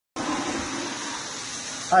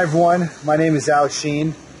Hi everyone, my name is Alex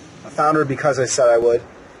Sheen, a founder of Because I Said I Would,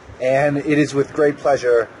 and it is with great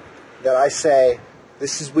pleasure that I say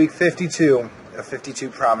this is week 52 of 52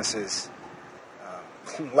 Promises.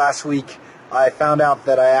 Last week I found out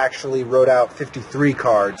that I actually wrote out 53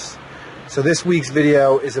 cards, so this week's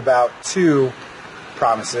video is about 2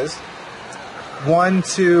 promises. One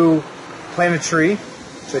to plant a tree,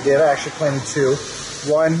 which I did. I actually planted 2.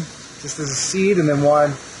 One just as a seed and then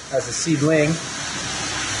one as a seedling.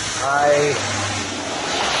 I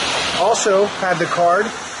also had the card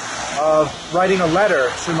of writing a letter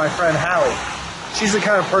to my friend Hallie. She's the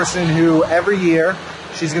kind of person who every year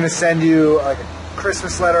she's going to send you like a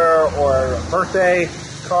Christmas letter or a birthday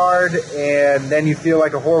card, and then you feel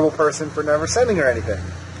like a horrible person for never sending her anything.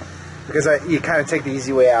 Because you kind of take the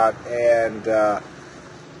easy way out and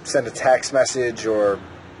send a text message or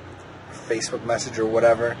Facebook message or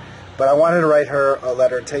whatever. But I wanted to write her a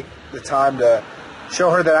letter and take the time to show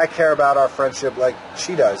her that I care about our friendship like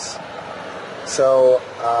she does. So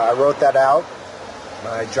I wrote that out,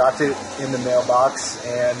 I dropped it in the mailbox,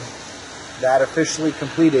 and that officially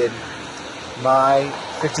completed my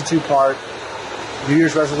 52-part New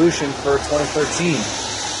Year's resolution for 2013.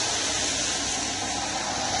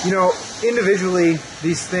 You know, individually,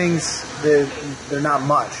 these things, they're not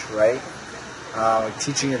much, right? Like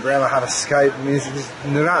teaching your grandma how to Skype, I mean,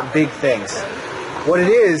 they're not big things. What it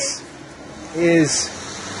is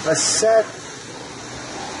a set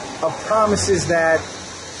of promises that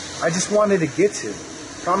I just wanted to get to.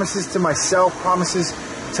 Promises to myself, promises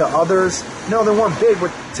to others. No, they weren't big,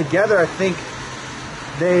 but together I think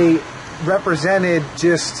they represented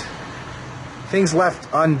just things left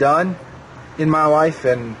undone in my life,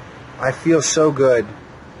 and I feel so good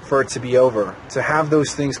for it to be over, to have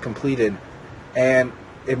those things completed, and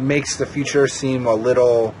it makes the future seem a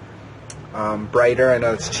little brighter. I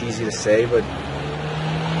know it's cheesy to say, but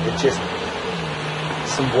it just,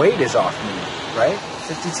 some weight is off me, right?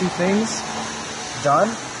 52 things done.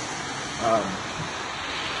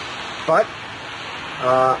 But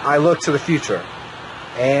I look to the future,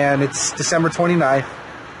 and it's December 29th.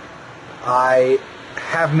 I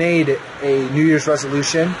have made a New Year's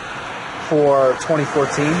resolution for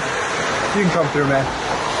 2014. You can come through, man.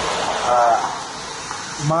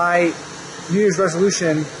 My New Year's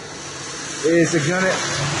resolution is going to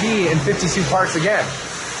be in 52 parts again.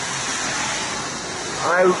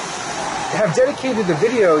 I have dedicated the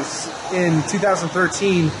videos in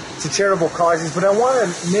 2013 to charitable causes, but I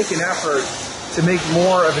want to make an effort to make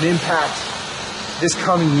more of an impact this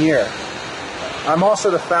coming year. I'm also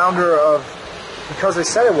the founder of Because I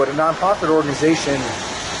Said I Would, a nonprofit organization,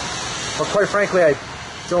 but quite frankly, I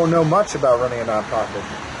don't know much about running a nonprofit.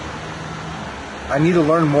 I need to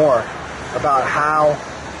learn more about how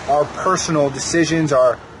our personal decisions,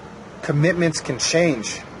 our commitments can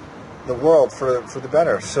change the world for the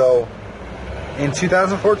better. So in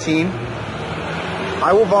 2014,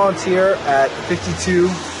 I will volunteer at 52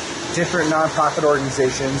 different nonprofit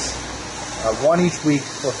organizations, one each week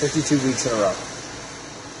for 52 weeks in a row.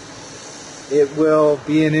 It will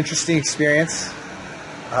be an interesting experience.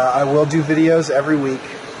 I will do videos every week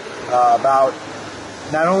about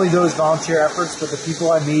not only those volunteer efforts, but the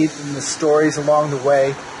people I meet and the stories along the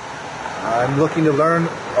way. I'm looking to learn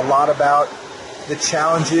a lot about the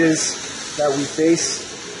challenges that we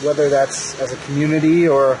face, whether that's as a community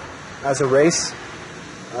or as a race.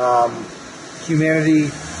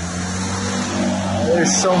 Humanity,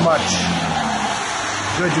 there's so much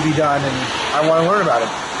good to be done, and I want to learn about it.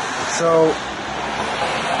 So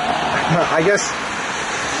I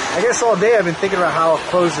guess all day I've been thinking about how I'll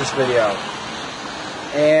close this video,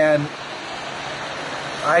 and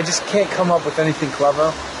I just can't come up with anything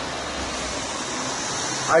clever.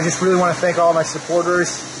 I just really want to thank all my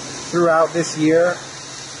supporters throughout this year.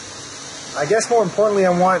 I guess more importantly,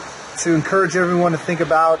 I want to encourage everyone to think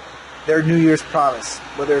about their New Year's promise,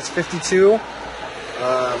 whether it's 52,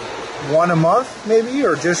 one a month maybe,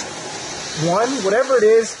 or just one, whatever it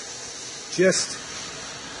is, just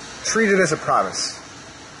treat it as a promise.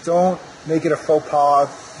 Don't make it a faux pas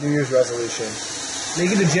New Year's resolution.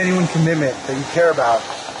 Make it a genuine commitment that you care about,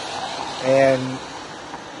 and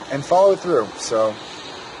follow it through. So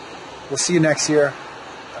we'll see you next year.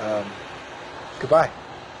 Goodbye.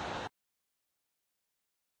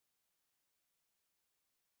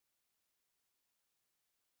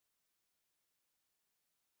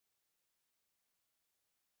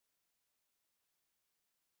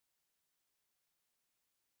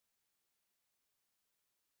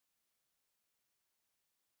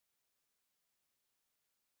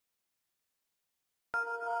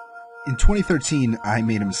 In 2013, I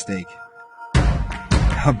made a mistake.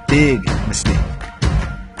 A big mistake.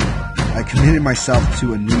 I committed myself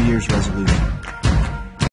to a New Year's resolution.